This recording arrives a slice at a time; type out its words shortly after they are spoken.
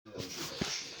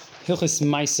Hilchis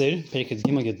Meiser, Periket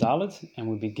Gimel Gedalet, and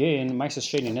we begin Meiser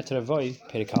Sheni Neteravoy,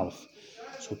 Perik Aleph.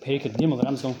 So Periket Gimel, the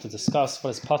Ram is going to discuss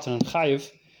what is Pater and Chayiv,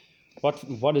 what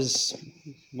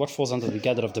falls under the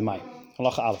gather of the Mai.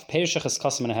 Halacha Aleph. Perishach is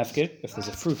Kasem and a Hefker, if there's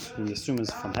a fruit we assume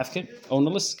is from Hefker,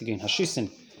 ownerless, again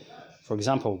Hashisin, for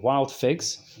example, wild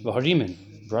figs, Vaharimin,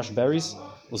 brush berries,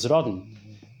 Uzradin,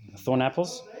 thorn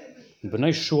apples,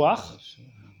 Benois Shuach,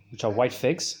 which are white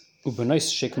figs,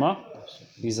 Ubenois Shikma,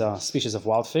 these are species of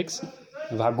wild figs.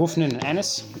 V'hagufnin and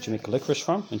anise, which you make licorice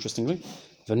from, interestingly.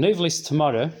 V'nevlis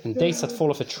tamara, and dates that fall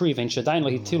off a tree. V'enshadain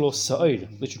lahitilo sa'oid,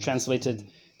 literally translated,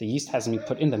 the yeast hasn't been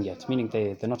put in them yet, meaning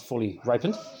they're not fully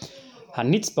ripened.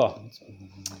 Hanitzba,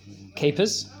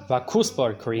 capers.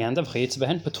 V'akusbar, coriander.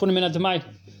 V'chayitzbehen, patunim in adamai.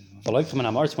 V'loikchem an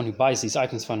amaretz, one who buys these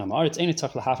items from amaretz, ain't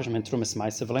tzach lahafish men trumas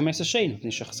ma'aseh, v'lei me'aseh shein,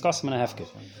 v'nishachaskas man hefker.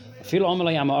 Afilo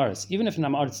amalei amaretz, even if an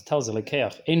amaretz tells a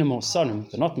lekeach, einamo sanim,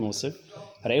 they're not musir,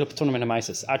 unless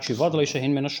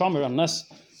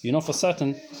you know for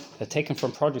certain they're taken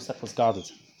from produce that was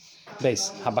guarded. Base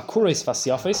Habakuris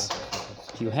Vasiafis,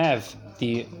 you have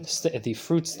the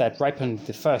fruits that ripen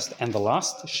the first and the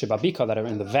last, Shibabika, that are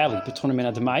in the valley, apart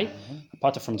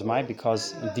from Demai,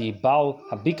 because the Baal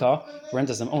Habika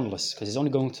renders them ownerless, because he's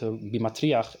only going to be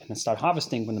matriach and start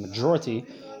harvesting when the majority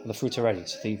of the fruits are ready.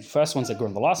 So the first ones that grow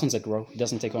and the last ones that grow, he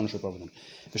doesn't take ownership over them.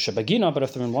 But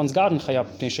if they're in one's garden, how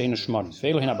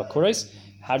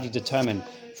do you determine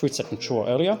fruits that mature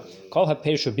earlier?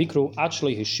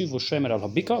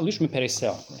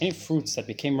 Any fruits that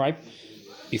became ripe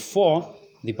before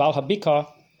the Baal Habika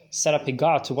set up a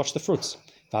guard to watch the fruits.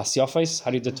 How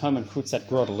do you determine fruits that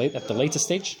grow at the latest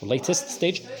stage?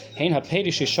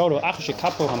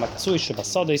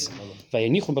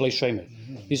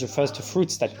 These refers to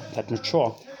fruits that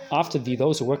mature after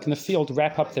those who work in the field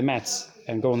wrap up their mats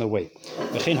and go on their way.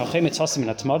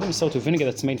 So to vinegar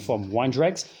that's made from wine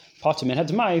dregs, because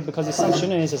the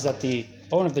assumption is that the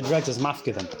owner of the dregs is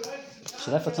mafkid them.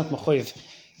 So therefore it's not mechoyev.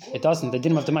 It doesn't. The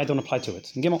dinim of Demai don't apply to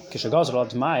it. Gimel kishagozer al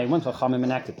Demai when chachamim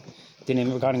enacted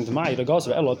dinim regarding Demai the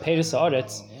gozer elo peiris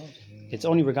haaretz. It's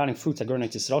only regarding fruits that grow in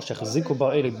Yisrael shechaziku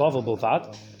ba'eli bavel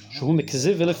bolvad shehu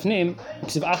mekziv v'lefnim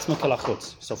mekziv atzma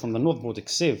kelachutz. So from the north border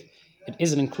ksiv, it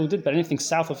isn't included, but anything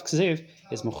south of ksiv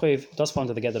is mechuyev, does fall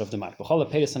under the gather of Demai. B'chol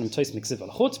peiris anim tois mekziv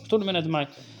v'lachutz p'turim min Demai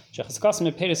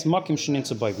shechazkasim peiris makim shenin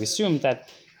tzuboy. We assume that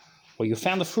where you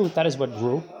found the fruit, that is what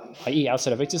grew, i.e.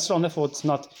 outside of Yisrael, and therefore it's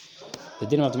not. The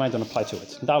dinim of the mind don't apply to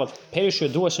it. If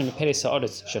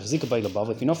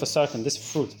you know for certain this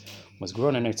fruit was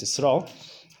grown in Eretz Yisrael,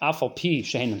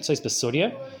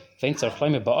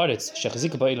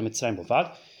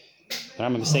 the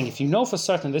Rambam is saying if you know for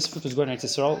certain this fruit was grown in Eretz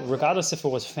Yisrael, regardless if it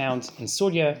was found in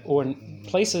Syria or in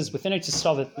places within Eretz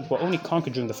Yisrael that were only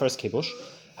conquered during the first kibush,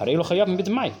 if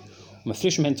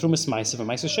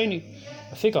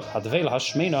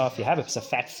you have a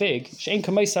fat fig,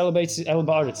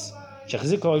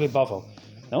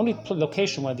 the only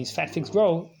location where these fat figs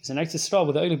grow is in Eretz Yisrael,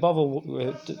 where the oily bubble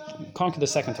conquered the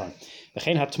second time.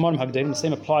 The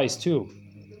same applies to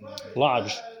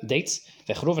large dates,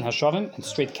 and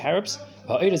straight carobs,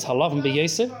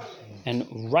 and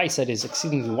rice that is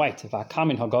exceedingly white,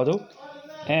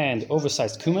 and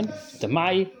oversized cumin,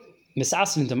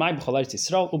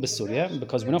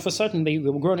 because we know for certain they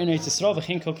were grown in Eretz Yisrael.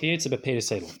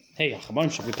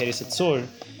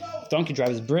 Donkey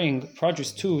drivers bring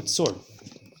produce to Tzur.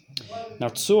 Now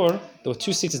Tzur, there were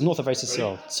two cities north of Eretz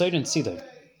Yisrael, Tzur and Sidon.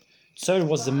 Tzur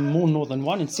was the more northern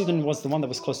one, and Sidon was the one that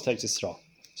was close to Eretz Yisrael.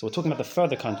 So we're talking about the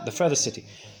further country, the further city.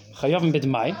 The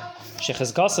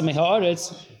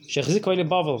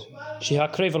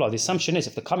assumption is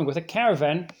if they're coming with a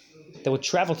caravan, they would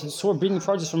travel to the Tzur bringing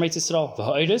produce from Eretz Yisrael.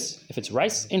 If it's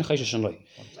rice, in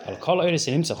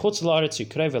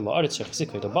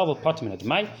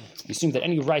we assume that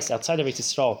any rice outside of Eretz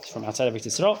Yisrael from outside of Eretz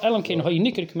Yisrael,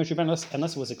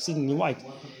 unless it was exceedingly white,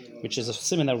 which is a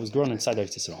simon that was grown inside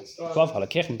Eretz Yisrael.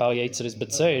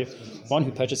 One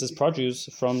who purchases produce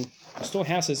from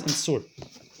storehouses in Tzur.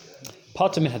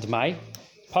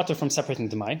 Pater from separating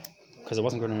Demai, because it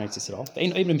wasn't grown in Eretz Yisrael.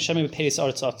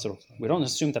 We don't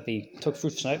assume that they took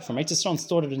fruit from Eretz Yisrael and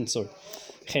stored it in Tzur.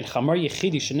 If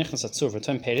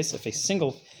a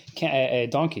single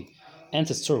donkey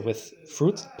enters Tzur with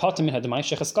fruit,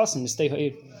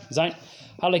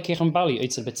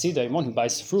 one who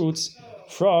buys fruits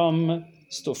from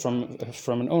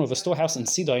an owner of a storehouse in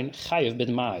Sidon, chayev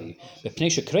b'dmai.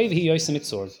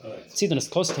 Sidon is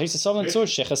closer to Eretz Yisrael.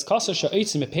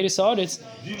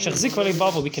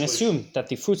 We can assume that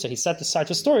the fruits that he set aside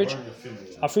for storage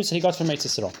are fruits that he got from Eretz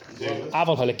Yisrael.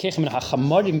 However,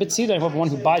 one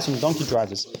who buys from donkey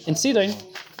drivers in Sidon,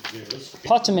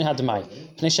 Potter min hadamai.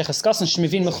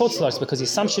 Because the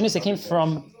assumption is they came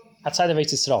from outside of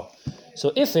Eretz Yisrael.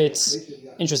 So if it's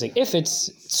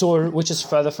Tzur, which is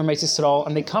further from Eretz Yisrael,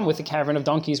 and they come with a caravan of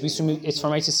donkeys, we assume it's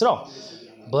from Eretz Yisrael.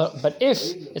 But if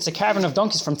it's a caravan of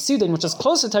donkeys from Tzidin, which is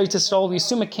closer to Eretz Yisrael, we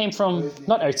assume it came from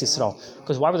not Eretz Yisrael.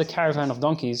 Because why would a caravan of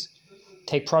donkeys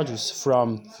take produce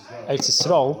from Eretz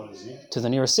Yisrael to the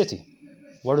nearest city?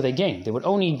 What do they gain? They would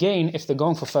only gain if they're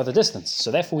going for further distance. So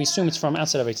therefore we assume it's from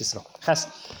outside of Eretz Yisrael.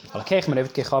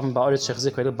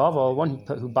 One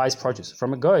who buys produce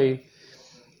from a guy,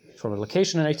 from a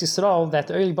location in Eretz Yisrael that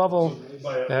the early Bavel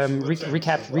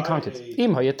reconquered.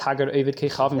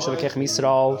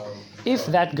 If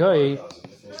that guy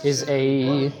is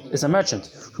a merchant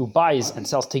who buys and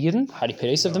sells to Yidden,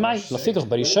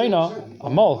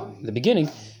 in the beginning,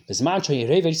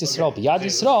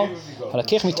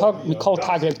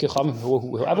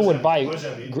 whoever would buy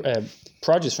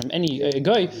produce from any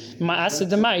guy, because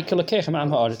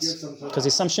the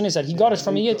assumption is that he got it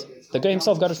from a Yid. The guy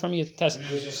himself got it from a Yid.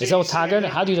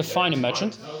 How do you define a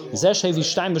merchant?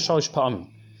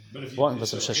 What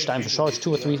was it?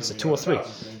 2 or 3? It's a 2 or 3.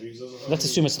 Let's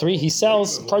assume it's 3. He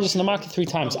sells produce in the market 3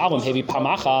 times. However,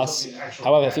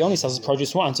 if he only sells his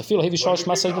produce once, even if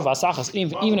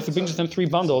he brings with him 3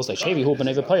 bundles, like him,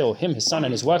 his son,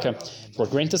 and his worker, for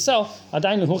grain to sell,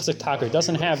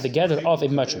 doesn't have the gather of a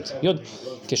merchant. What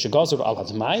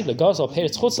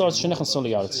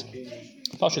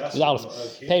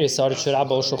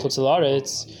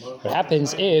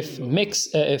happens if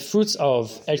fruits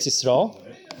of Eretz Yisrael,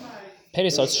 they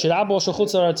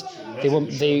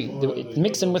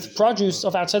mix in with produce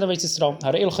of outside of Eretz Yisrael.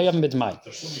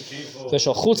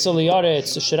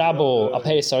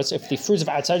 If the fruits of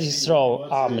outside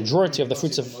Yisrael are majority of the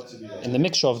fruits in the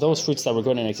mixture of those fruits that were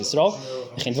grown in Eretz Yisrael,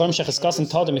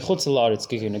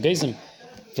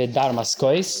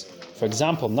 for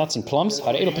example, nuts and plums,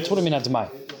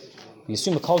 we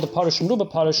assume a kol de parish and ruba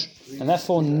parish, and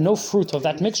therefore no fruit of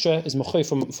that mixture is mechuy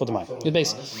for the mai. The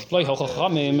base. When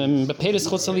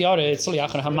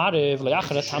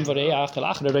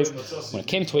it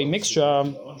came to a mixture,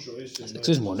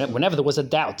 whenever there was a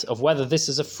doubt of whether this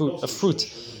is a fruit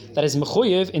that is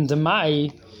mechuyev in the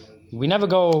mai, we never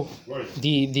go.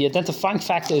 The identifying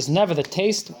factor is never the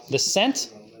taste, the scent,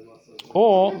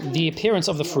 or the appearance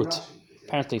of the fruit.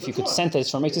 Apparently, if you could scent that it's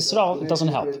from Eretz Yisrael, it doesn't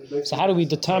help. So how do we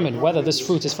determine whether this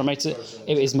fruit is from Eretz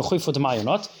Yisrael for Demai or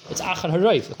not? It's Achar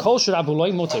Harayv. If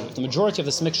the majority of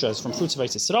this mixture is from fruits of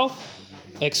Eretz Yisrael,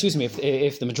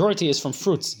 if the majority is from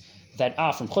fruits that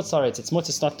are from Chutz La'aretz, it's mutter,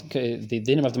 it's not the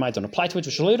dinim of Demai don't apply to it.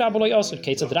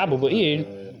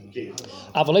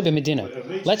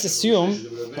 Let's assume.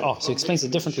 So he explains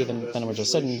it differently than we just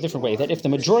said, in a different way. That if the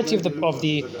majority of the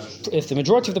produce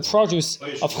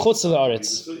of Chutz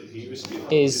La'aretz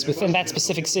is within that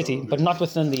specific city, but not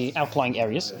within the outlying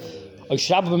areas, or let's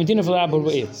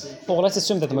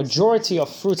assume that the majority of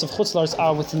fruits of Chutz La'aretz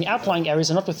are within the outlying areas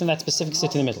and not within that specific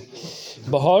city in the middle.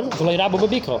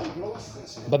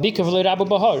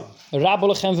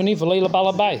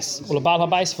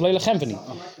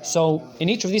 So in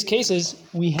each of these cases,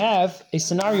 we have a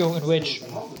scenario in which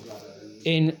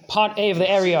in part A of the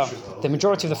area, the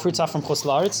majority of the fruits are from Chutz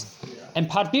La'aretz, and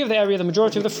part B of the area, the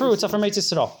majority of the fruits are from Eretz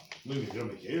Yisrael.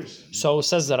 So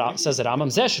says the Rambam,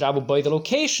 the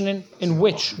location in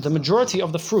which the majority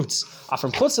of the fruits are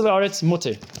from Chutz La'aretz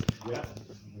mutter.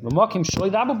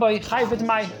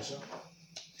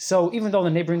 So even though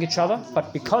they're neighboring each other,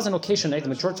 but because in location A the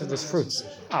majority of those fruits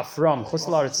are from Chutz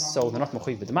La'aretz, so they're not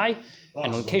mechuyev b'dmai,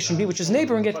 and location B, which is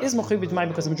neighboring it, is mechuyev b'dmai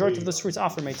because the majority of those fruits are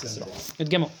from Eretz Yisrael.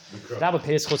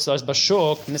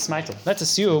 Let's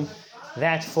assume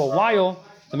that for a while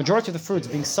the majority of the fruits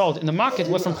being sold in the market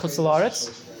were from Chutz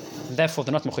La'aretz, and therefore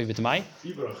they're not mechuyev b'dmai.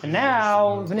 And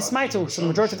now v'nismaitu, so the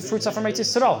majority of the fruits are from Eretz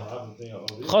Yisrael.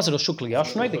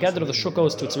 The gather of the shuk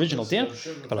goes to its original din.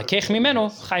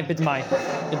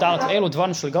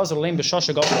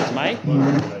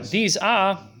 These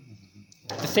are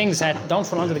the things that don't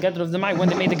fall under the gather of the mai when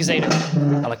they made the gezeidah.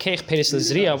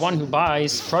 One who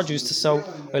buys produce to sow,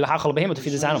 to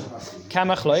feed his animal.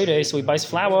 So he buys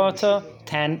flour to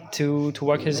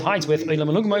work his hides with,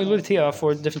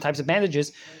 for different types of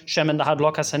bandages.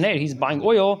 He's buying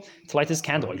oil to light his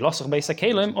candle, or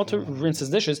to rinse his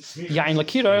dishes.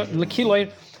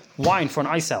 Wine for an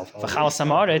eye salve.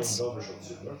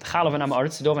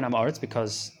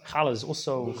 Because challah is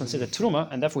also considered truma,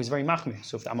 and therefore he's very machmir.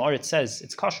 So if the Amoritz says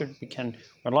it's kosher, we can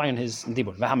rely on his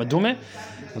dibur.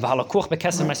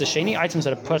 Items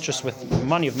that are purchased with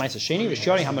money of Ma'aser Sheni,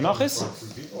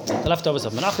 the leftovers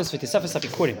of menachos, the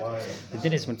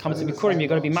din is when it comes to bikurim, you're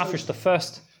going to be mafresh the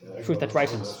first fruit that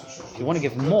ripens. If you want to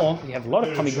give more, you have a lot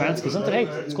of pomegranates. Because hey,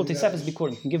 it's called Tesefes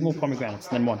Bikurim. You can give more pomegranates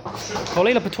than one.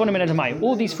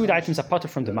 All these food items are part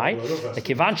from the Mai.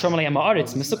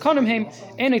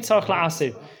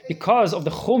 Because of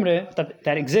the chumre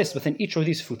that exists within each of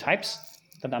these food types,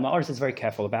 that the Ma'aris is very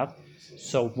careful about.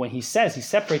 So when he says he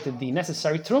separated the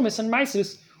necessary trumas and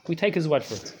maisus, we take his word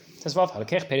for it.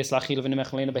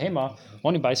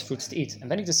 One who buys fruits to eat,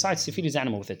 and then he decides to feed his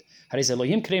animal with it.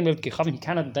 He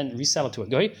cannot then resell it to a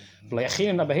guy,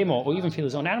 or even feed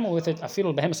his own animal with it,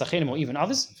 or even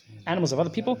others, animals of other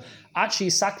people, until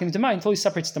he separates the mind,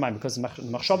 because the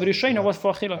machshava rishona was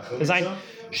for achila.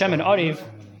 Shem and Ariv,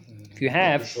 you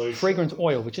have fragrant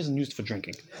oil which isn't used for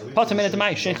drinking.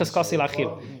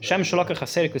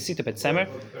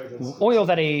 Oil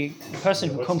that a person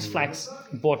who combs flax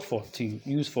bought to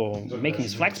use for making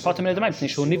his flax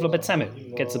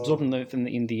gets absorbed in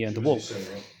the wool.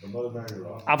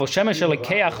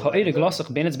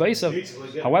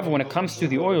 However, when it comes to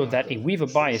the oil that a weaver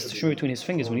buys to show between his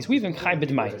fingers when he's weaving,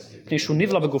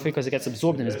 because it gets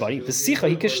absorbed in his body,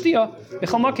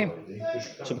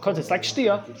 so because it's like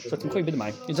shtia, so it's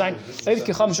bidmai.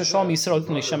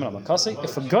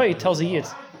 If a guy tells a yid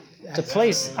to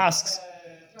place, asks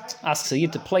a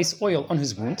yid to place oil on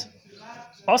his wound,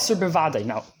 asur bevadei.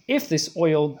 Now, if this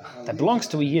oil that belongs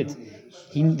to a yid,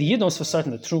 the yid knows for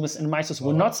certain that trumas and maisos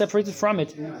were not separated from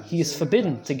it, he is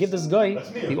forbidden to give this guy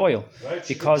the oil,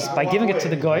 because by giving it to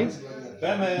the guy,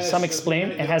 some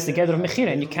explain it has the gather of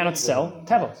mechira, and you cannot sell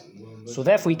tevel. So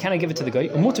therefore, he cannot give it to the guy.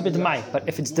 But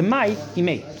if it's demai, he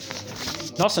may.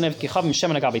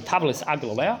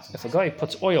 If a guy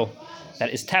puts oil that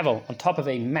is tevel on top of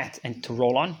a mat and to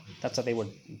roll on, that's how they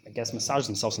would, I guess, massage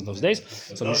themselves in those days.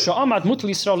 So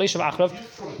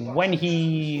when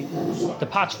he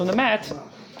departs from the mat,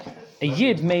 a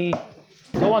yid may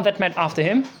go on that mat after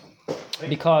him,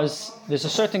 because there's a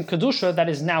certain kedusha that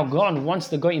is now gone once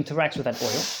the guy interacts with that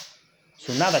oil.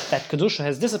 So now that kedusha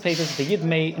has dissipated, the yid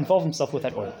may involve himself with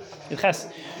that oil. If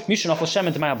shem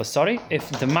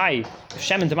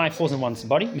and demai falls in one's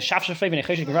body, you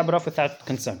can rub it off without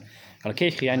concern.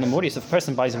 If a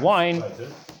person buys wine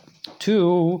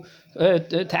to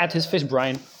add his fish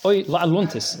brine,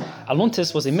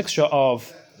 aluntis was a mixture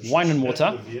of wine and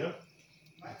water.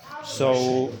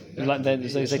 So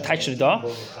there's a taichrida,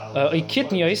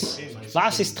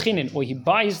 or he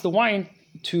buys the wine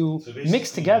to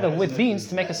mix together with beans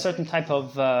to make a certain type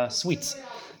of sweets.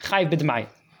 Chayv b'dmai,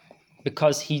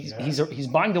 because he's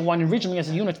buying the wine originally as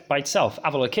a unit by itself.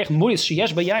 If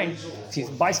he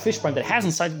buys fish brine that has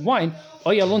inside wine,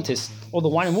 or the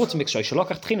wine and water mixture,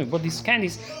 but these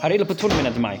candies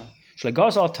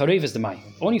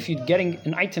only if you're getting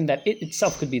an item that it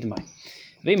itself could be d'mai.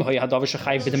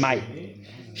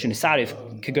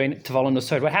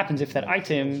 What happens if that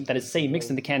item that is, say, mixed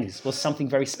in the candies was something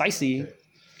very spicy,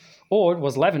 or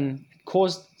was leaven,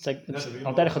 caused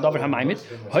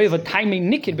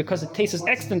because it tastes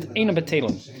excellent,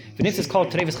 is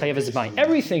called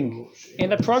everything in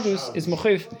that produce is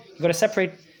mechuv. You got to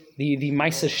separate the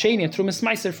meiser sheni and trumas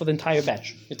meiser for the entire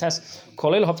batch. It has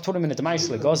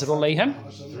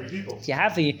if you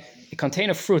have a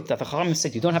container of fruit that the Chachamim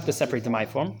said you don't have to separate the mai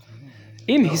from.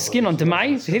 Im his skin on the mai,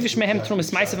 hevish mehem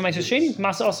trumas meiser for meiser sheni,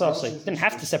 masa also didn't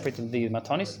have to separate the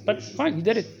matanis, but fine, he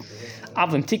did it.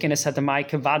 Avlim tikenes had the mai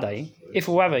kevadai. If,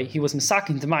 however, he was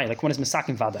misakin the mai, like one is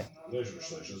misakin vadai,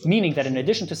 meaning that in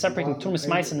addition to separating trumas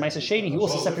meiser and meiser sheni, he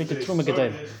also separated truma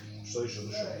gedol.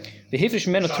 The hifrish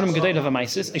men of truma gedol of a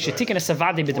meiser, is tikenes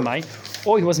vadai b'demai,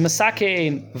 or he was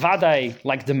misakin vadai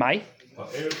like the mai.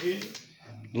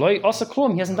 Also,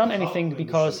 klum, he hasn't done anything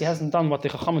because he hasn't done what the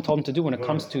Chachamim told him to do when it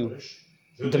comes to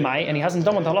demai, and he hasn't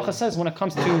done what the halacha says when it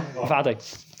comes to vadai.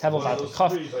 Tevel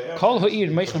vadai. Kol ha'ir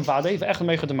meichem vadai ve'echel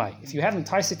meichem demai. If you have an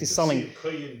entire city selling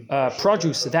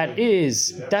produce that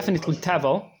is definitely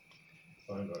tevel,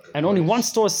 and only one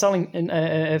store is selling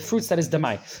fruits that is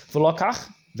demai, v'lokach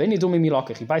ve'ni dumi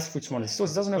milokach. He buys fruits from one of the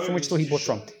stores. He doesn't know from which store he bought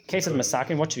from. Case of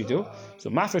masakin, what should he do? So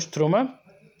mafresh truma.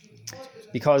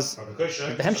 Because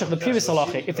the hemshach, the previous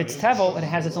halacha, if it's tevel, it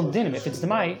has its own dinim. If it's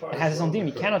demai, it has its own dinim.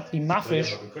 You cannot be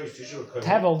mafresh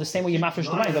tevel the same way you mafresh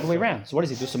demai, the other way around. So what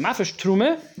does he do? So mafresh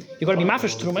trume, you got to be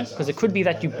mafresh trume, because it could be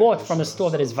that you bought from a store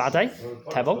that is vadai,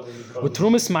 tevel, with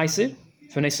trumas meiser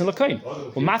for neisen lekoin.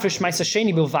 Or mafresh meiser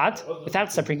sheni bilvad,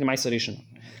 without separating the meiser rishon.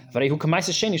 Varehu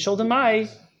k'meiser sheni shol demai,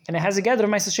 and it has a gather of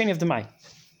meiser sheni of demai,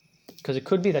 because it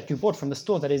could be that you bought from the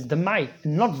store that is demai,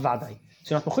 not vadai. So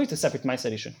you're not mechuyev to separate meiser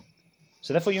rishon.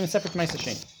 So therefore, you're in separate meiser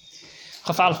sheni.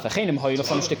 If you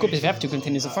have two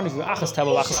containers in front of you, achas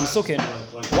tevel, achas mesukin.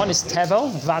 One is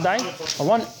tevel, vadai, and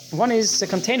one is a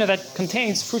container that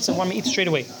contains fruits that one may eat straight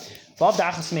away.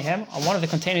 And one of the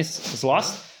containers is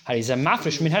lost.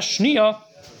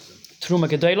 Truma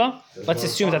Gedela. Let's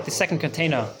assume that the second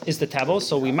container is the tevel,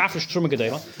 so we mafresh Truma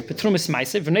Gedela, but Truma is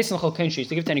Maisiv, V'neisen L'chol Kohen Sheish,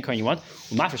 to give it to any Kohen you want,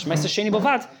 Mafresh Maisiv Sheni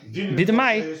Bavad,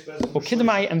 Bidamai, or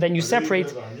Kidamai, and then you separate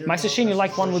Maisiv Sheni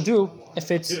like one would do if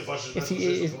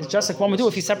just like one would do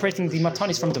if he's separating the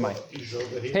matanis from Demai.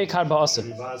 Peikar Ba'asir.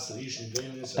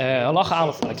 Allah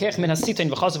Aleph, Lekech Min HaSitain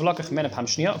V'chazav Lakach Men HaPam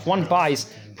Shniya. If one buys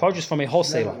produce from a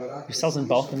wholesaler, he sells in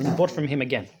bulk, and he bought from him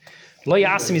again. Lo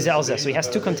Ya'asim Yizel Zeh, so he has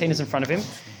two containers in front of him.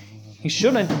 He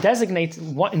shouldn't designate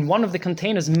in one of the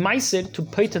containers meisid to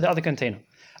pay to the other container.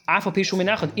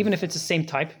 Even if it's the same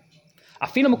type.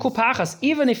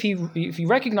 Even if he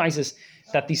recognizes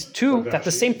that the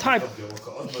same type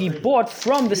he bought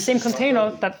from the same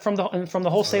container that from the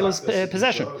wholesaler's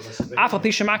possession.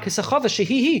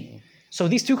 So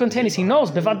these two containers he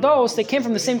knows, bevados, they came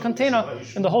from the same container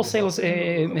in the wholesaler's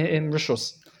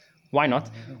rishus. Why not?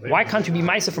 Why can't you be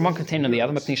meiser from one container and the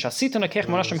other? The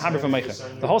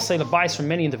wholesaler buys from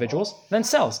many individuals, then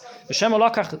sells. Let's assume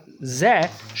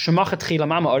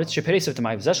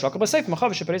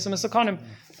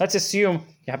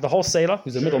you have the wholesaler,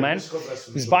 who's the middleman,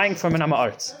 who's buying from an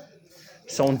Amaretz.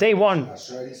 So on day one,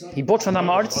 he bought from the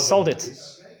Amaretz, sold it.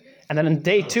 And then on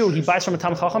day two, he buys from a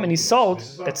Talmid Chacham and he sold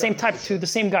that same type to the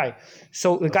same guy.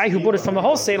 So the guy who bought it from the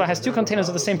wholesaler has two containers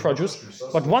of the same produce,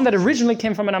 but one that originally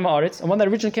came from an Amaretz and one that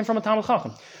originally came from a Talmid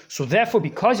Chacham. So therefore,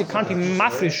 because you can't be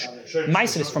mafresh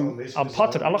meiseris from al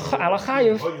potter al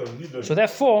chayiv, so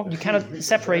therefore you cannot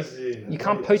separate. You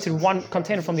can't put in one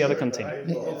container from the other container.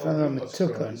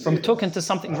 From tukan to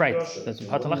something right. That's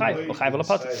potter al chayiv or chayiv al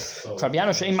potter.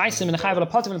 Trabiano she'im meisim in chayiv al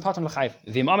potter and potter al chayiv.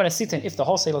 If the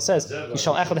wholesaler says you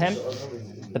shall echad him,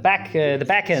 the back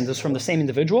end is from the same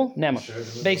individual. Nema.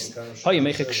 Based.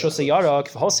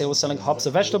 If a wholesaler was selling hops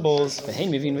of vegetables, and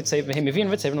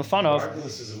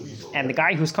the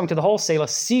guy who's come to the wholesaler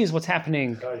sees what's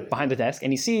happening behind the desk,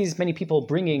 and he sees many people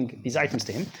bringing these items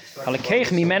to him.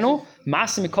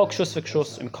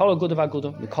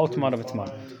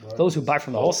 Those who buy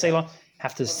from the wholesaler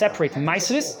have to separate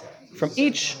meiseris from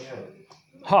each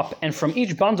hop and from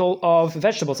each bundle of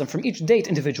vegetables and from each date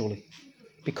individually,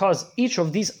 because each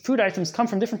of these food items come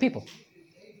from different people.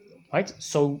 Right?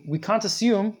 So we can't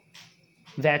assume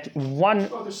that one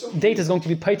date is going to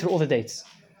be paid through all the dates.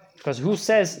 Because who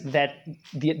says that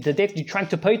the date you're trying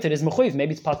to pay it is mechuyev?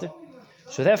 Maybe it's pater.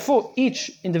 So therefore, each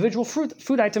individual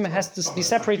food item has to be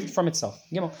separated from itself.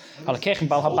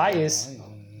 Is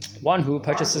one who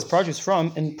purchases produce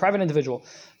from a private individual.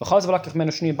 Buys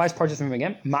produce from him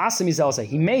again.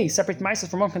 He may separate meises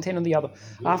from one container and the other.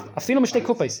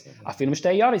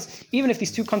 Even if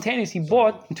these two containers he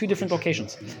bought in two different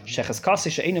locations. If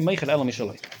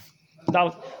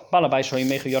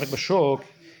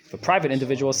a private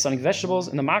individual is selling vegetables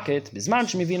in the market, when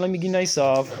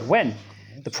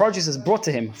the produce is brought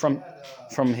to him from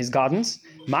his gardens,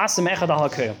 so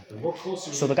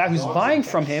the guy who's buying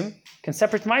from him can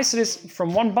separate meiseris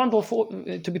from one bundle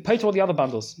to be paid to all the other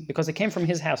bundles because they came from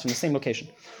his house, from the same location.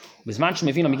 If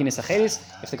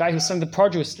the guy who's selling the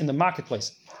produce in the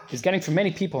marketplace is getting from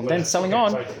many people and then selling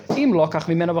on, for the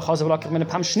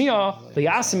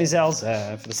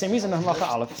same reason, if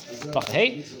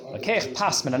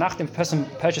a person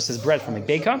purchases bread from a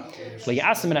baker, he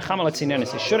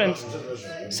shouldn't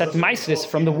set meiseris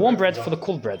from the warm bread for the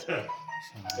cold bread.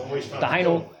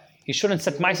 He shouldn't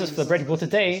set meiseris for the bread he bought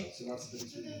today.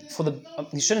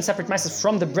 He shouldn't separate meiseris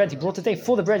from the bread he bought today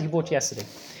for the bread he bought yesterday.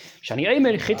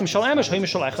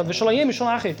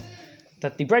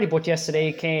 That the bread he bought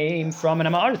yesterday came from an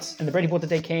Amaretz, and the bread he bought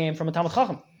today came from a Talmid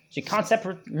Chacham. So you can't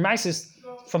separate meiseris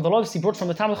from the loaves he brought from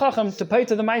the Talmid Chacham to pay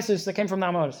to the meiseris that came from the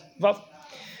Amaretz.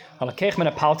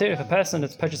 If a person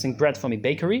is purchasing bread from a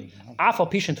bakery,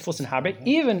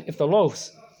 even if the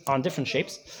loaves are in different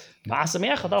shapes, because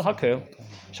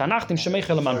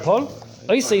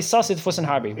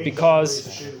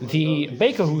the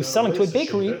baker who is selling to a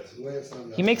bakery,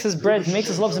 he makes his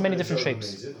loaves in many different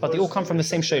shapes, but they all come from the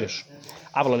same shadish.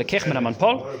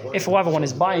 If however one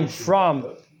is buying from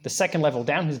the second level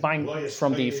down, who's buying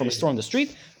from a store on the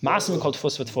street,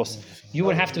 you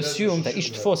would have to assume that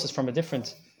each tfus is from a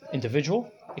different individual.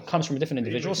 It comes from a different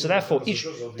individual, so therefore each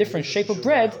different shape of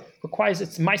bread requires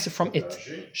its meiser from it.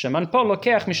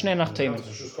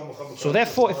 So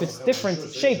therefore, if it's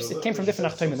different shapes, it came from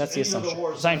different achtomim. That's the assumption.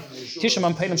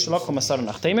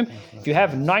 If you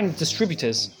have 9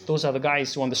 distributors, those are the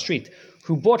guys who on the street,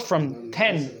 who bought from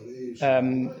 10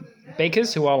 bakers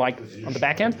who are like on the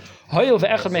back end.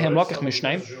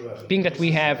 Being that we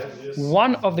have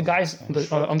one of the guys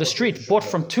on the street bought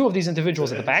from two of these individuals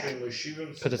at the back,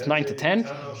 because it's 9 to 10.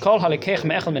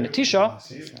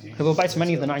 Who will buy from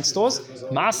many of the 9 stores.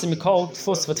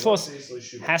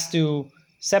 Has to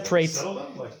separate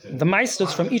the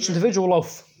meisters from each individual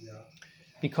loaf.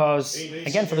 Because,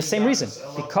 again, for the same reason.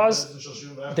 Because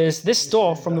there's this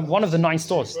store from one of the 9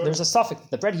 stores. There's a suffix.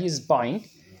 The bread he is buying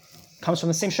comes from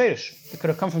the same sherish. It could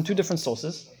have come from 2 different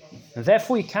sources. And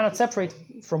therefore, you cannot separate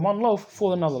from one loaf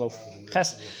for another loaf.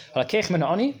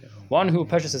 One who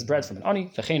purchases bread from an ani,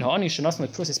 so to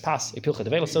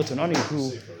an ani who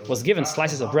was given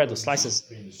slices of bread or slices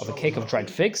of a cake of dried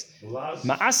figs. That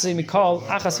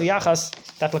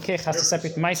lakech has to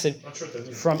separate meiser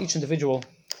from each individual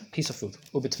piece of food.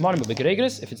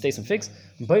 If it's dates and figs,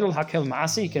 he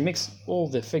can mix all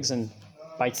the figs and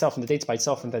by itself and the dates by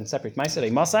itself and then separate meiser.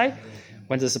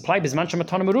 When there's a supply, if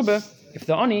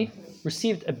the ani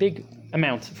received a big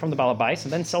amount from the balabais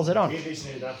and then sells it on.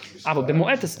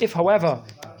 If, however,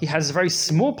 he has a very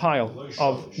small pile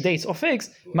of dates or figs,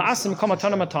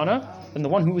 then the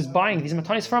one who is buying these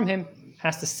matanis from him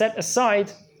has to set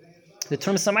aside the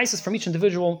terms from each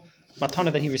individual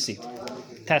matana that he received.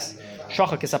 Test.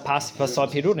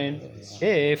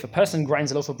 If a person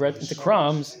grinds a loaf of bread into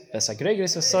crumbs,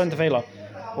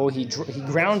 or he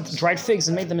ground dried figs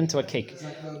and made them into a cake,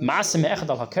 he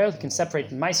can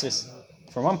separate meises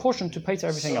from one portion to pay to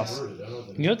everything else.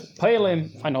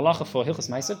 Final lacha for hilchos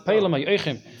meiser.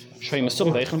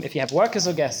 If you have workers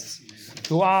or guests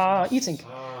who are eating,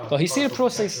 well, he see the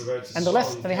process and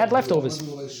they had leftovers.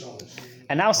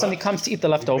 And now somebody comes to eat the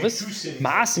leftovers. Then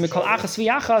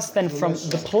from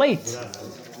the plate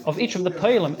of each of the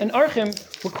poilim and archim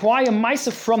require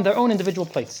meiser from their own individual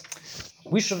plates.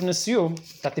 We shouldn't assume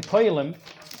that the poilim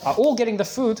are all getting the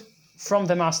food from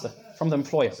the master, from the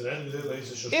employer.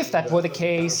 If that were the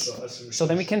case, so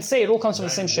then we can say it all comes from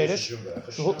the same shadish.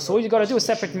 So all you got to do is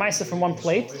separate meiser from one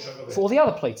plate for all the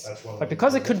other plates. But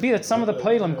because it could be that some of the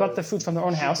poilim got the food from their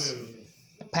own house,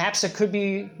 perhaps it could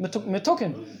be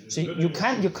metukin. So you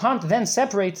can't then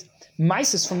separate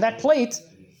meises from that plate,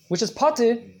 which is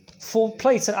potter, for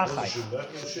plates at achai.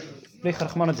 We move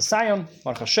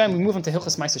on to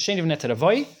Hilchas Meiser Sheni v'Neter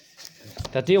Avoi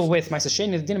that deal with Meiser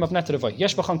Sheni, the dinim of Neter Avoi.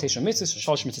 Yesh b'cham teisha mitzvahs,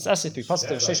 shalosh mitzvahs asid, 3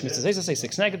 positive, 6 mitzvahs zeh,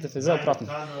 6 negative, zel praten.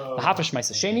 Lahafresh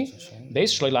Meiser Sheni,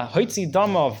 beis shloila hoitzi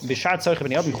damav b'shar tzorich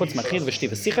b'nei adam chutz machir v'shti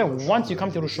v'sicha. Once you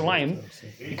come to Yerushalayim,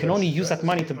 you can only use that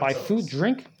money to buy food,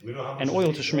 drink, and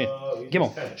oil to shmir.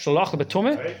 Gimel shalach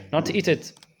betumah, not to eat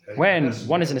it when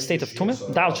one is in a state of tumah.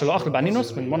 Dal shalach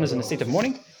b'aninos, when one is in a state of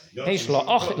mourning. Hey,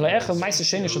 meiser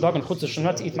sheni should not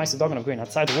eat meiser dagan of grain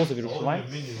outside the walls of Yerushalayim.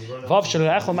 Vav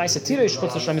shalachol meiser tira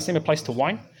shchutz Hashem the same applies to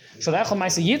wine. Shalachol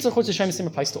meiser yitzah chutz Hashem the same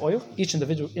applies to oil. Each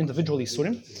individually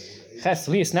surim. Ches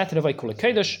lias neter avay kol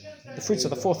kedesh. The fruits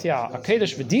of the 4th year are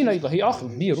kedesh. V'dina ilahiach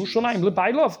bi Yerushalayim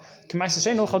lebailov. Meiser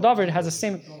sheni ol chadaver has the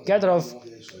same gather of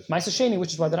meiser sheni,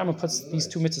 which is why the Rambam puts these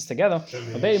 2 mitzvahs together.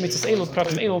 Obey mitzvahs elu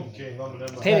pratim elu.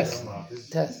 Perik.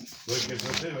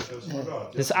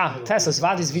 This Teslas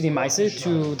vadis vidi meiser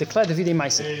to declare the vidi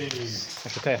meiser.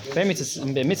 Okay.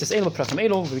 Mitzvahs elu pratim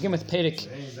elu. We begin with Perik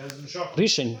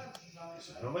Rishon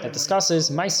that discusses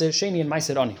meiser sheni and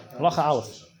meiser ani. Halacha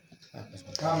Aleph.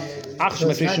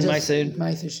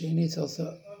 Meiser sheni is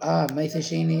also meiser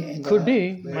sheni and could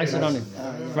be meiser ani.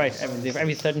 Right,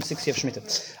 every 3rd and 6th year of Shemitah.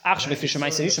 Achshav mefrisha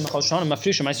meiser rishon mechal shana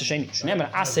mefrisha meiser sheni. Shneimar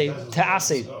asay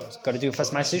te'asay. Got to do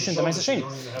first meiser rishon then meiser sheni.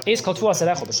 Is called 2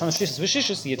 aserechol. B'shana shlishis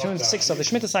v'shishis. The 2 and 6 of the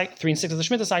Shemitah cycle, 3 and 6 of the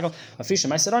Shemitah cycle. Mefrisha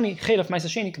meiser ani. Chaylev meiser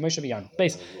sheni. K'moshe v'yan.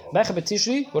 Base. Becha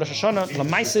b'tishri. Rosh Hashanah la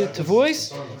meiser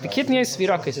tevuos. The kitnies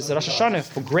v'rakis. It's Rosh Hashanah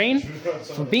for grain,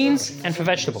 for beans, and for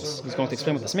vegetables. He's going to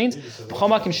explain what this means.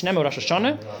 B'chomakim shneimar Rosh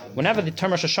Hashanah. Whenever the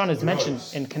term Rosh Hashanah is mentioned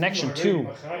in connection to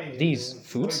these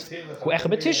foods,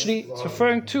 Tishri, it's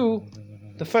referring to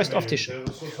the first of Tishri.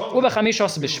 The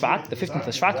 15th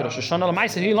of Shvat, Rosh Hashanah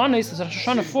L'Maiser Hilanis is Rosh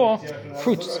Hashanah for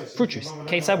fruit trees.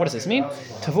 Kate said, what does this mean?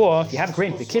 Tavor, you have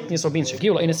grain, the kidneys or beans.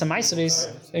 Gila, Inus Maiser is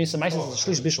a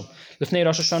Shlish Bishul. Lifnei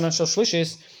Rosh Hashanah Shal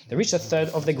Shlishis, they reach a third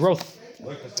of their growth.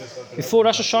 Before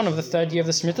Rosh Hashanah of the 3rd year of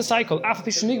the Shemitah cycle,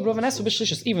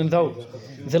 even though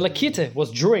the Lakita was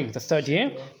during the 3rd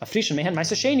year,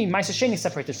 Meiser Sheni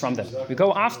separated from them. We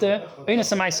go after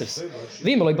Einas Meises.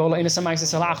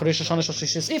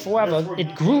 If, however,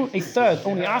 it grew a third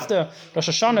only after Rosh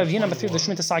Hashanah of year number 3 of the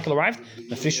Shemitah cycle arrived,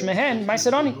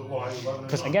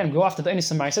 because again, we go after the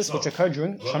Einas Meises which occurred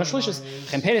during Shana Shlishis.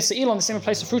 On the same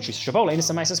place of fruit trees.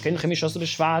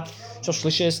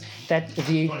 That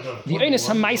the Eines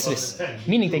HaMaisris,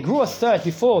 meaning they grew a third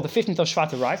before the 15th of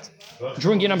Shvat arrived,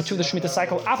 during year number 2 of the Shemitah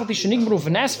cycle,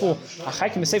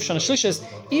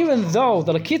 even though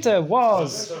the Lakita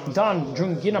was done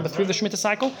during year number 3 of the Shemitah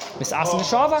cycle, the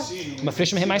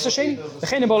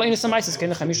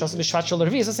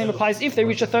same applies if they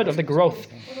reach a third of the growth.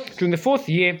 During the 4th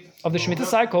year of the Shemitah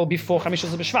cycle, before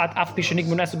Chamishas B'Shvat,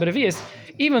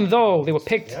 even though they were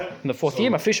picked in the 4th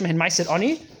year,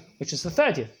 which is the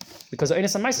 3rd year, because the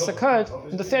Einis HaMaisis occurred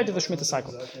in the 3rd year of the Shemitah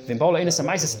cycle.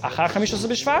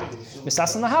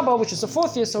 Which is the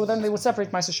 4th year, so then they would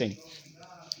separate Ma'aser Sheni.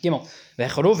 Gimel.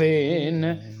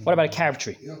 What about a carob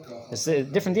tree? It's a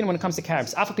different deal when it comes to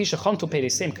carobs.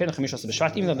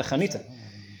 Even though the Chanita,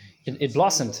 it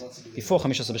blossomed before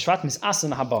Chamishas B'Shvat,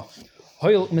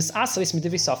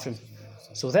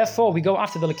 so therefore we go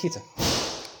after the Lakita.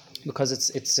 Because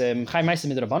it's Chai Ma'aser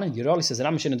Midrabanan. Yerali says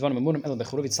Ram Shin Dvarim Amurim El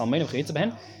Bechuruvit Salmeina V'Chayitza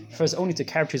Behen refers only to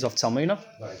carrob trees of Salmeina.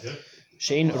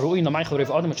 Shein Ru'i Namaichel Rev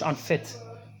Adam, which aren't fit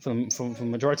for the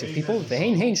majority of people. The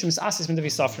Hein Hein Shemis Asis Midavi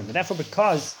Safrim. And therefore,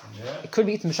 because it could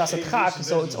be eaten Mishasat Chak,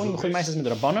 so it's only B'Chul Ma'aser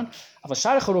Midrabanan. Aval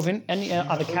Shari Churuvin, any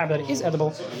other carob that is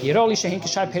edible, Yerali Shein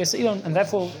Kishai Peres Ilon, and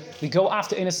therefore we go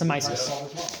after Einis HaMaisis.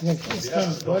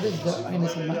 What is the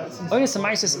Einis HaMaisis? Einis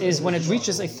HaMaisis is when it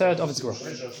reaches a third of its growth.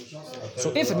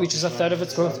 So if it reaches a third of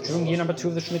its growth during year number 2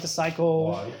 of the Shemitah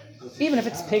cycle, even if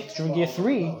it's picked during year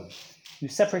 3, you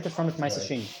separate it from its Ma'aser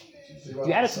Sheni.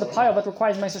 You add it to the pile that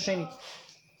requires Ma'aser Sheni.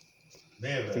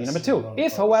 For year number 2.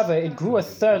 If, however, it grew a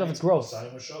third of its growth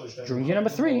during year number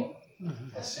 3,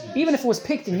 even if it was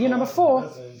picked in year number 4,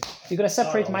 you're going to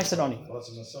separate Ma'aser Ani.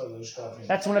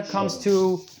 That's when it comes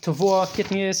to Tavor,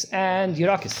 Kitnius, and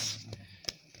Yerakis.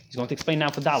 He's going to explain now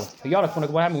for Dalit. For Yarak,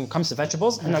 what happens when it comes to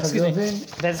vegetables? And that's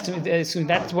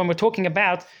when we're talking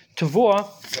about Tavor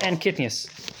and Kitnius.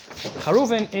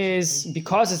 Charuvin is,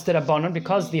 because it's the Rabbanon,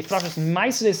 because the Efrashas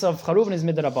Maisris of Charuvin is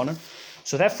mid Rabbanon,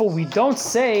 so therefore we don't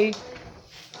say,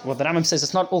 well, the Rambam says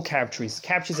it's not all carob trees.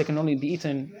 Carob trees that can only be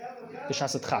eaten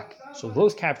b'shasat chak. So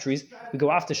those carob trees, we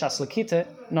go after shas lakita,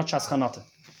 not shas chanata.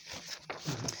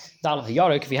 Dal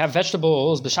Yarik, if we have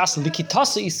vegetables b'shas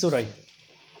likitasa isurei,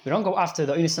 we don't go after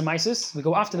the Einis HaMaisis, we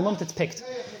go after the moment it's picked.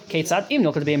 Keitzad im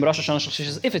no could be in Rosh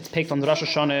Hashanah, if it's picked on the Rosh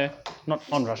Hashanah, not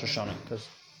on Rosh Hashanah, because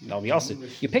that'll be also.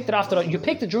 You picked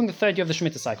it during the 3rd year of the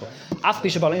Shemitah cycle.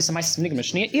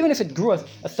 Even if it grew a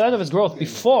third of its growth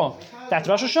before that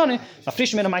Rosh Hashanah,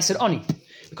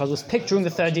 because it was picked during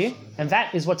the 3rd year, and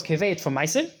that is what's keveit from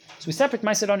Ma'aser. So we separate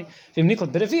Ma'aser Ani.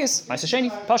 Ma'aser Sheni,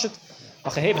 Pashat.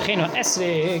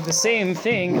 The same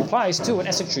thing applies to an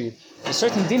esek tree. There's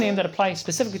certain dinim that apply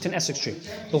specifically to an esek tree.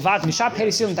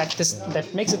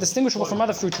 That makes it distinguishable from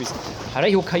other fruit trees. It's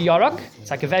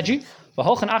like a veggie.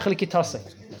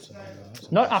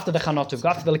 Not after the chanot, we've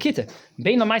got after the lakita.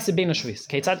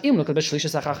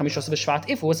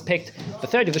 If it was picked the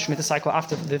 3rd of the Shemitah cycle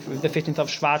after the 15th of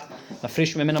Shvat,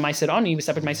 we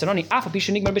separate Ma'aser Ani.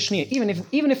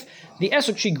 Even if the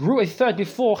esek tree grew a third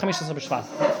before Chamishas B'Shvat,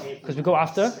 because we go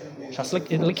after shas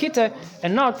lakita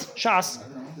and not shas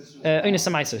Einis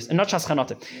HaMaisis, and not shas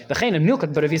chanot.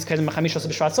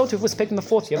 So if it was picked in the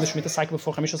 4th year of the Shemitah cycle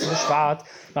before Chamishas B'Shvat,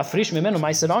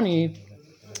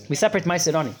 we separate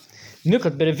Ma'aser Ani. If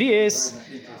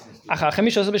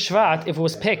it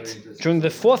was picked during the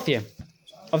 4th year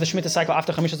of the Shemitah cycle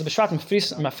after Chamishas B'Shvat,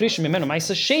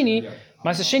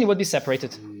 Ma'aser Sheni would be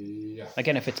separated.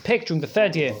 Again, if it's picked during the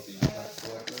 3rd year,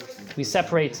 we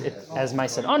separate it as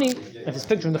Ma'aser Ani. If it's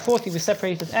picked during the 4th year, we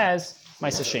separate it as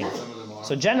Ma'aser Sheni.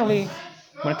 So generally,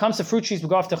 when it comes to fruit trees, we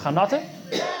go after Chanata,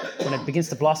 when it begins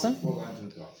to blossom.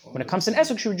 When it comes to an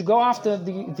esek tree, you go after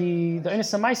the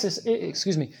Einis HaMaisis,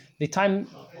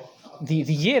 the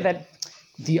year that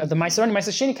the Ma'aser Ani,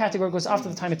 Ma'aser Sheni category goes after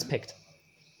the time it's picked,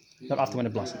 not after when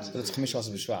it blossoms. So that's Chamishas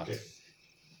B'Shvat.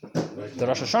 The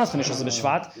Rosh Hashanah is Chamishas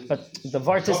B'Shvat, but the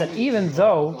vart is that even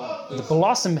though the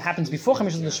blossom happens before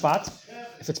Chamishas B'Shvat,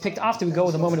 if it's picked after, we go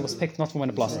with the moment it was picked, not from when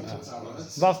it blossomed.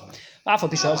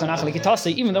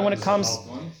 Even though when it comes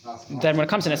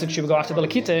to an esek tree, we go after the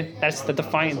lakita. That's the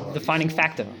defining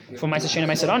factor for Ma'aser Sheni and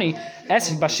Ma'aser Ani.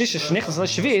 If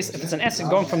it's an esek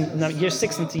going from year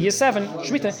 6 into year 7,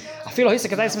 Shemitah,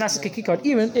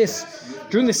 even if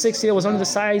during the 6th year it was only the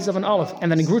size of an olive,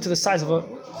 and then it grew to the size of a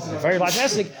very large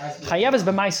esek, chayav is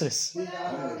b'maisris.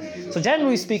 So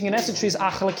generally speaking, an esek tree is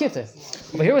ach lakita.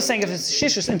 But here we're saying if it's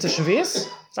shishus into shvius,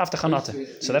 it's after chanata.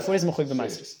 So therefore it is mechuyev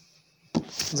b'maisris.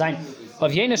 Zayin.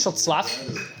 Of Yena Shel Tzlach,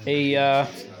 a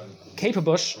caper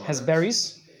bush has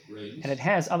berries, and it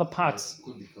has other parts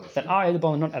that are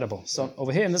edible and not edible. So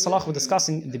over here in this halach we're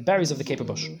discussing the berries of the caper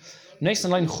bush.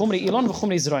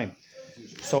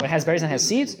 So it has berries and has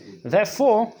seeds.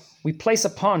 Therefore, we place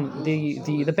upon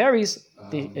the berries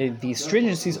the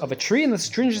stringencies of a tree and the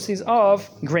stringencies of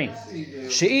grain.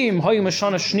 So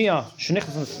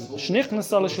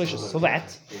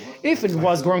that if it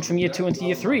was growing from year 2 into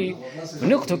year 3,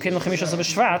 and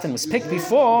was picked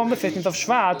before the 15th of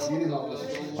Shvat,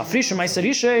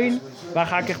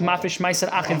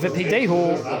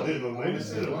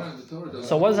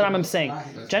 so what is the Rambam saying?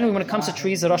 Generally, when it comes to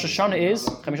trees, the Rosh Hashanah is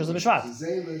Chamisha B'Shvat,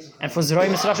 and for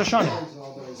Zeroim it's Rosh Hashanah.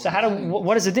 So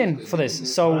what is it in for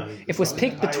this? So if it was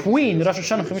picked between Rosh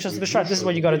Hashanah and Chamisha B'Shvat, this is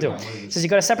what you got to do. It says you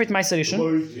got to separate Meiser Rishon,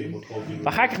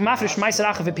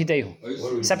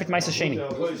 separate Meiser Sheni,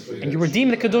 and you redeem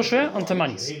the kedusha onto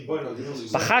monies.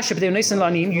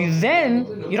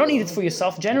 You don't eat it for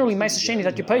yourself. Generally, Meiser Sheni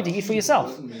that you pay to eat for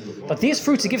yourself. But these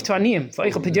fruits you give to Aniyim.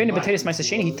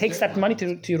 He takes that money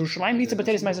to Yerushalayim and eats the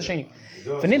potatoes Meiser Sheni.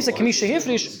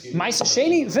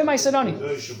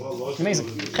 Amazing.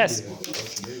 Ches.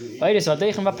 If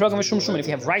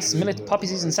you have rice, millet, poppy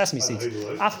seeds, and sesame seeds,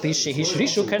 even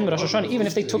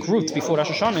if they took root before Rosh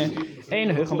Hashanah,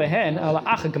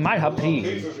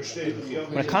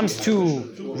 when it comes to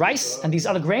rice and these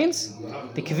other grains,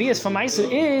 the kaviyas for meiser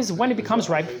is when it becomes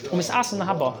ripe.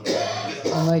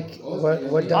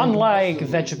 Unlike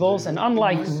vegetables and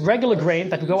unlike regular grain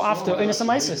that go after Oinus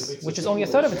Amaisis, which is only a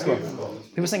third of its growth.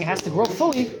 People are saying it has to grow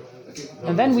fully.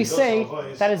 And then we say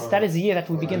that is the year that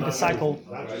we begin the cycle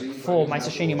for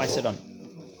Meiser Sheni and Meiser Don.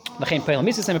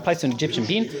 Applies to an Egyptian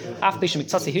bean.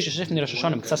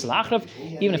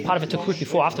 Even if part of it took root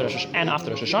before, after Rosh and after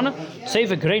Rosh Hashanah,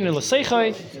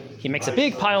 he makes a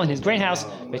big pile in his grain house.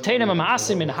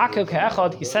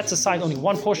 He sets aside only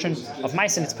one portion of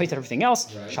Meiser and it's paid to everything else.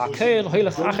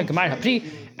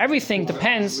 Everything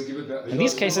depends, in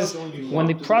these cases, when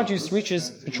the produce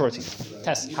reaches maturity.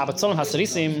 Test. But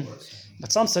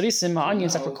some sarisim are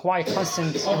onions that require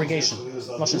constant irrigation.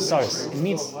 It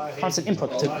needs constant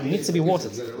input. It needs to be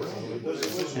watered.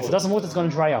 And if it doesn't water, it's going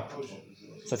to dry up.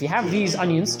 So if you have these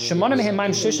onions,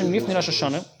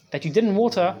 that you didn't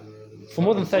water for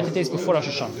more than 30 days before Rosh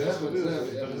Hashanah,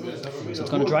 so it's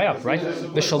going to dry up, right?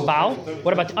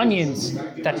 What about onions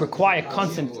that require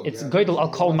constant? It's goydel al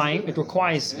kol mayim. It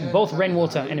requires both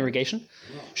rainwater and irrigation.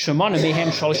 That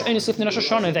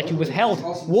you withheld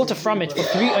water from it for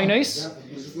 3 oinos.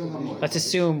 Let's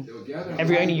assume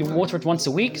every oino you water it once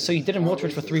a week, so you didn't water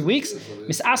it for 3 weeks.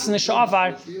 If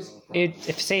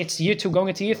say it's year 2 going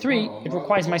into year 3, it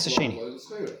requires Meiser Sheni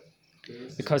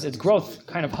because its growth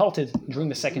kind of halted during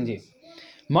the 2nd year.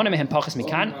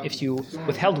 If you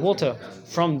withheld water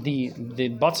from the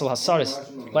Batzel Hasaris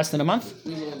less than a month,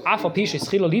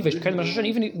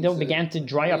 even though it began to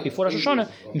dry up before Rosh Hashanah,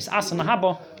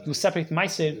 you separate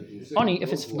Meiser Oni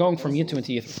if it's going from year 2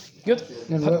 into year 3. Good.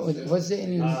 What's the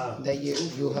in that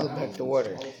you held back the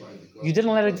water? You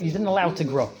didn't allow it to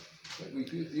grow.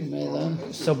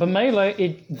 So b'meila,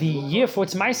 the year for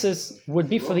its Meisers would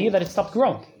be for the year that it stopped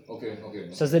growing.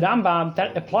 Says the Rambam,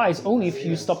 that applies only if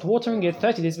you stopped watering it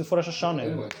 30 days before Rosh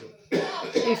Hashanah.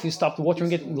 If you stopped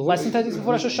watering it less than 30 days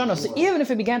before Rosh Hashanah, so even if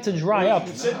it began to dry up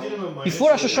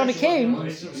before Rosh Hashanah came,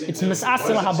 it's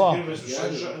Mis'asel haba.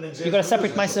 You got to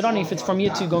separate Meiser Oni if it's from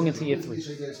year 2 going into year 3.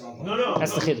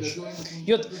 That's the Chiddush.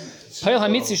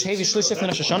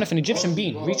 If an Egyptian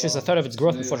bean reaches a third of its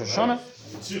growth before Rosh Hashanah,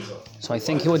 so I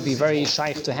think he would be very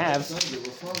shaykh to have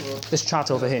this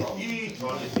chart over here,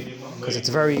 because it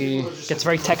gets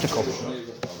very technical.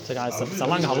 So guys, it's a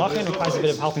long halacha and requires a bit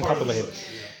of help and couple over here.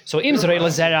 So again,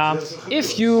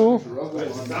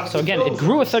 it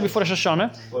grew a third before Rosh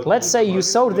Hashanah. Let's say you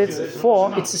sowed it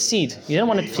for its seed. You didn't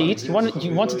want it to eat. You want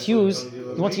to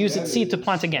use its seed to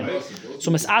plant again. So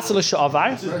Mis'asel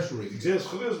Sha'avar,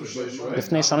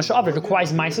 it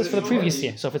requires Meises for the previous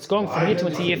year. So if it's going from year 2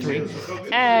 into year 3,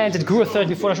 and it grew a third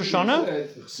before Rosh Hashanah,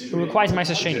 it requires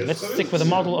Meises Sheni. Let's stick with the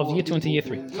model of year 2 into year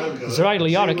 3. Zerai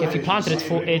L'Yarik, if you planted it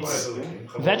for its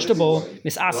vegetable,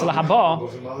 Mis'asel Haba,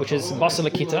 which is Basel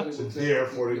Akita.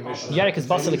 Yarik is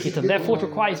Basel Akita, therefore it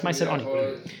requires Meiser Oni.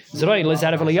 Zerai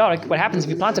L'Zarav L'Yarik, what happens if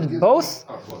you planted it both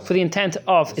for the intent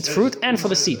of its fruit and for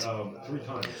the seed?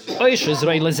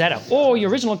 Or your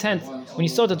original intent when you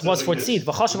sowed it was for its seed,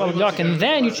 and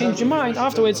then you changed your mind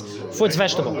afterwards for its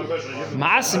vegetable.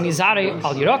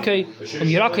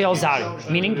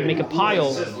 Meaning you make a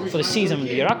pile for the seeds of the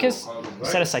Yerakis,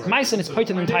 set aside mice, and it's put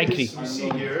in the entire kli.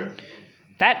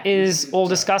 That is all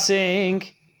discussing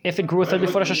if it grew a third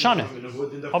before Rosh Hashanah.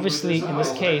 Obviously, in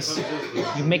this case,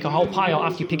 you make a whole pile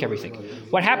after you pick everything.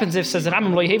 What happens if, says the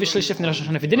Rambam,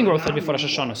 if it didn't grow a third before Rosh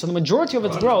Hashanah? So the majority of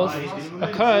its growth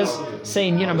occurs, say,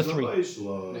 in year number 3.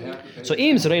 So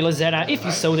if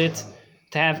you sowed it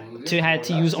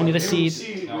to use only the seed.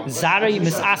 Zari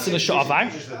misasil sha'avar.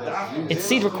 Its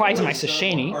seed requires ma'aser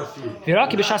sheni.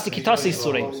 Viraki b'shasi kitasi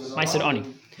surei ma'aser ani.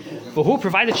 But who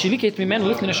provided shilikit mimen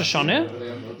lifnei Rosh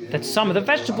Hashanah? That some of the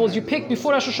vegetables you pick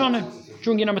before Rosh Hashanah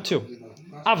during year number 2.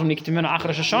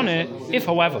 If,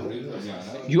 however,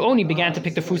 you only began to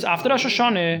pick the fruits after Rosh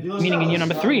Hashanah, meaning in year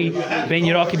number 3,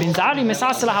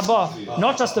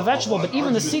 not just the vegetable, but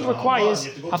even the seed requires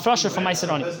hafrasha from ma'aser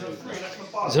ani.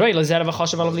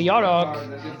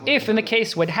 If in the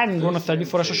case where it hadn't grown a third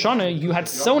before Rosh Hashanah, you had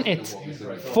sown it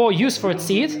for use for its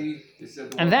seed,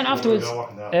 and then afterwards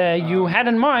you had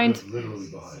in mind,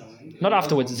 not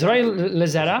afterwards,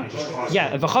 Lezera,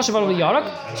 yeah,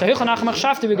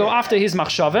 so we go after his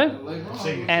machshava,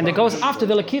 and it goes after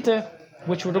the lakita,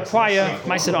 which would require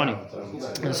ma'aser ani.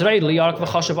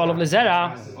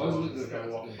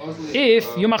 If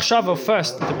you machshava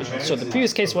first, so the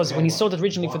previous case was when he sowed it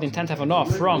originally for the intent to have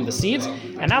enough from the seeds,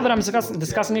 and now that I'm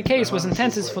discussing a case was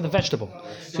intent is for the vegetable.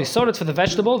 So he sowed it for the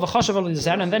vegetable,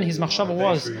 and then his machshava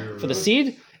was for the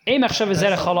seed. We do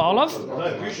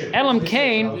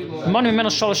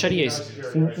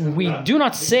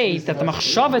not say that the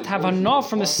machshavet have enough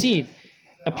from the seed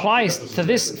applies to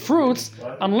this fruit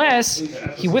unless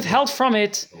he withheld from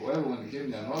it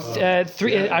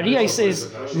Ariya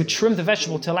says you trim the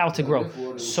vegetable to allow it to grow.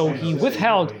 So he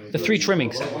withheld the 3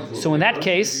 trimmings. So in that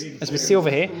case, as we see over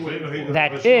here,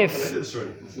 that if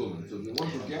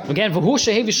again,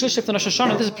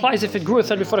 this applies if it grew a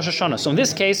third before Rosh Hashanah. So in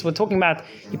this case, we're talking about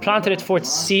he planted it for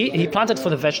its seed, he planted for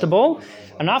the vegetable,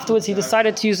 and afterwards he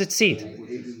decided to use its seed.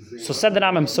 So said the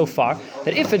Rambam so far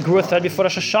that if it grew a third before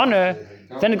Rosh Hashanah,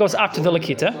 then it goes up to the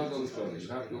lakita,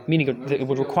 meaning it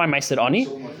would require ma'aser ani.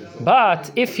 But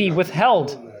if he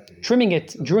withheld trimming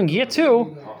it during year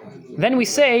 2, then we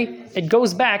say it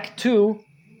goes back to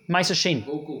ma'aser sheni.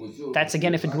 That's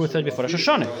again if it grew a third before Rosh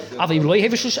Hashanah. If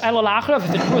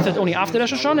it grew a third only after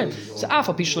Rosh Hashanah, so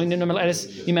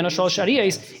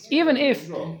even if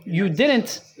you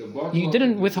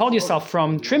didn't withhold yourself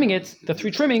from trimming it, the 3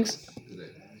 trimmings,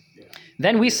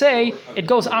 then we say it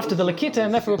goes after the lakita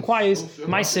and therefore requires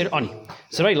ma'aser ani.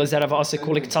 So if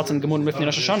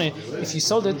you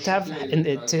sold it to have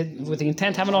with the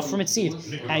intent to have enough from its seed,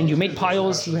 and you made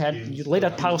piles, you laid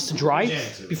out piles to dry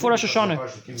before Rosh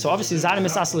Hashanah. So obviously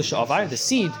the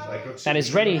seed that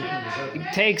is ready,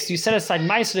 you set aside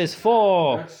ma'aser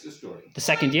for the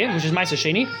second year, which is ma'aser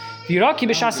sheni.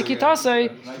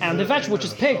 And the vegetable which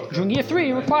is picked during year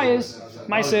 3 requires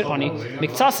ma'aser ani.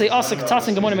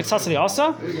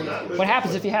 What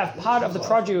happens if you have part of the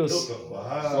produce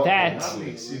that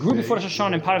grew before Rosh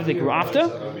Hashanah and part of it grew after?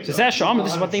 So this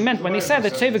is what they meant when they said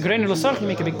that you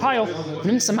make a big pile.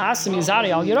 You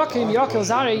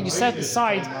set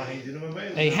aside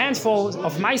a handful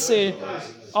of ma'aser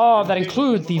that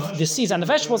include the seeds and the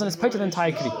vegetables, and it's part of the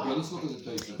entire kli.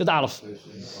 Yud Aleph.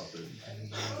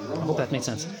 I hope that made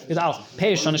sense. Yud Aleph.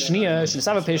 Peish on a shniya,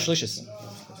 shnisava peish shlishis.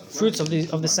 Fruits of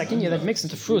the second year that mix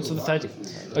into fruits of the third year.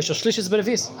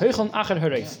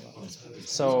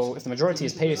 So if the majority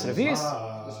is peiris revis,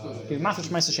 you mafresh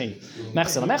ma'aser sheni.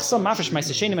 Mechsel mafresh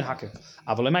ma'aser sheni men haker.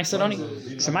 Aval ma'aser ani.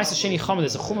 She ma'aser sheni chamed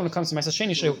is a chum when it comes to ma'aser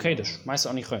sheni shehu kedush. Ma'aser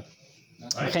ani choy.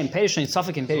 Okay, in peiris sheni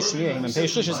safek in peiris sheni in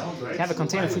peiris shlishis, you have a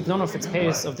container of fruit. Don't know if it's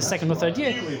peiris of the second or third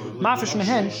year. Mafresh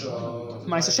mehen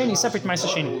ma'aser sheni separate ma'aser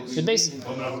sheni. Good base.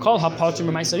 Call hapatim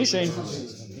ma'aser sheni.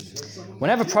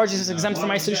 Whenever produce is exempt from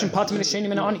ma'aser rishon, patim sheni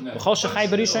min ani. V'chol shechai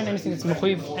b'rishon, anything that's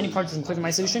mechuyev, any produce is mechuyev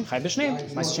ma'aser rishon, chai b'shneim,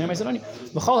 ma'aser sheni ma'aser ani.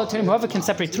 V'chol ha'tenim, whoever can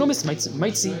separate trumis,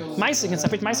 ma'aser can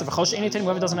separate ma'aser. V'chol she'eni tenim,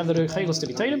 whoever doesn't have the chaylos to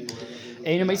be tenim,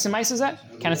 Einu ma'aser ma'aser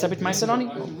zeh, can it separate ma'aser ani?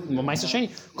 Ma'aser sheni.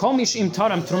 Kol mish im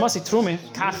taram trumasi trume,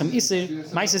 kachem iser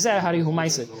ma'aser zeh hari hu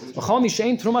ma'aser. V'chol mish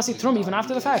ein trumasi trume, even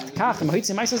after the fact, kachem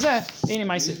ha'itzi ma'aser zeh, einu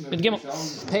ma'aser. Mit gimel,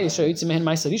 hey she'itzi mehen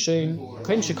ma'aser rishon,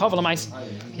 koim she'kavel ma'aser.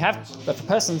 You have if a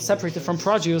person separated from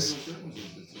produce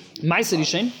ma'aser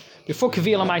rishon before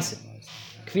kavila ma'aser.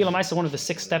 Kavila ma'aser, one of the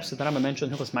 6 steps that the Rambam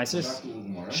mentioned, Hilchos Ma'aser,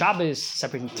 Shabbos,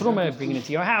 separating truma, bringing it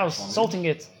into your house, salting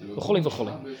it, v'chuli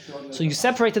v'chuli. So you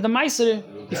separated the ma'aser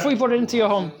before you brought it into your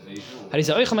home.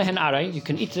 You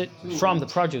can eat it from the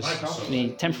produce in a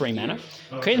temporary manner.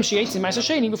 Before you separate ma'aser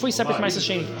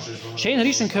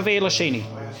sheni.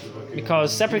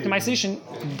 Because separate the ma'aser rishon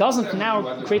doesn't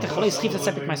now create a chalei schita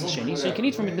separate ma'aser sheni, so you can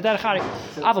eat from it b'derech harik.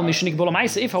 Aval mishnik b'olam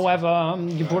ma'aser. If, however,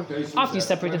 you brought after you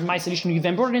separated ma'aser rishon, you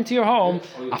then brought it into your home.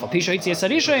 Afal pisha hitzi yasar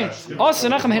rishon. Also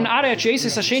nacham hen arei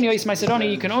she'esis hasheni or is ma'aser ani.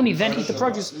 You can only then eat the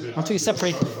produce until you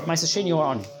separate ma'aser sheni or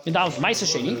ani. Midal ma'aser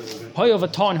sheni hoy over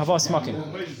ton havas makim.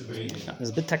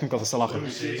 There's a bit technical for salacha.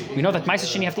 We know that ma'aser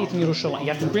sheni you have to eat in Yerushalayim. You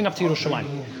have to bring up to Yerushalayim.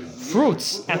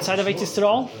 fruits outside of Eretz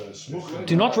Yisrael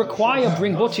do not require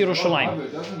bring both to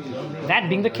Yerushalayim. That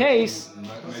being the case,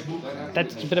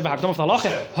 that's a bit of a hakdom of the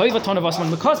halacha. However, ton of us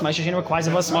because Ma'aseh Sheni requires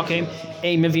of us makim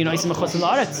a mevino isim mechutz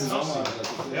la'aretz.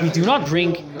 We do not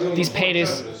bring these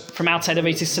peiros from outside of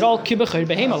Eretz Yisrael, ki b'chir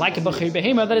behema, like a b'chir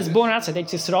behema that is born outside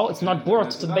Eretz Yisrael. It's not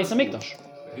brought to the Beis Hamikdash.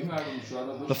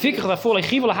 V'fikach therefore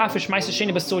lechivu lahafish Ma'aseh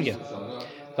Sheni b'surya.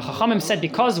 The Chachamim said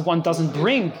because one doesn't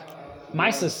bring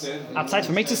Maises outside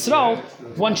from Eretz Yisrael,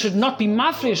 one should not be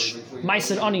mafrish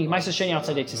Maiser Ani, Maiser Sheni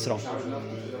outside Eretz Yisrael.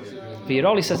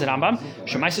 V'yiroli says the Rambam,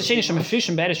 Shemaiser Sheni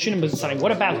shemafrishim be'eretz shunim b'tzarim.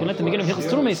 What about we let the beginning of Hilchos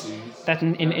Terumis that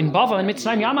in Bavel and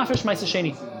Mitzrayim yam mafrish Maiser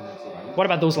Sheni? What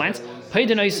about those lines? So you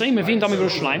redeem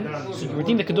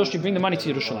the Kedush, you bring the money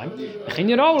to Yerushalayim.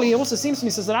 It also seems to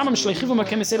me, says the Rambam,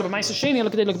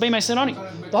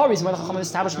 the whole reason why the Chacham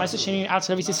established Ma'aseh Sheni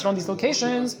outside of Yisrael on these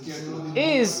locations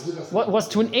is what was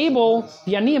to enable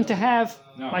the Aniyim to have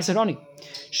Ma'aseh Ani.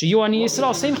 Sheyu Ani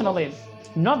Yisrael, same Chanaleim.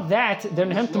 Not that they're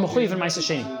Nehem to Mechuyev and Ma'aseh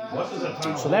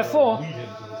Sheni. So therefore,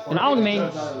 in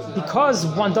Algemein, because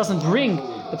one doesn't bring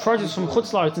the produce from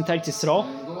Chutz La'aretz into Eretz Yisrael,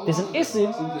 there's an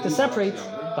issue to separate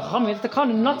the Chachamim, the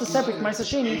Kohanim, not to separate Ma'aseh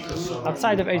Sheni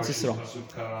outside of Eretz Yisrael.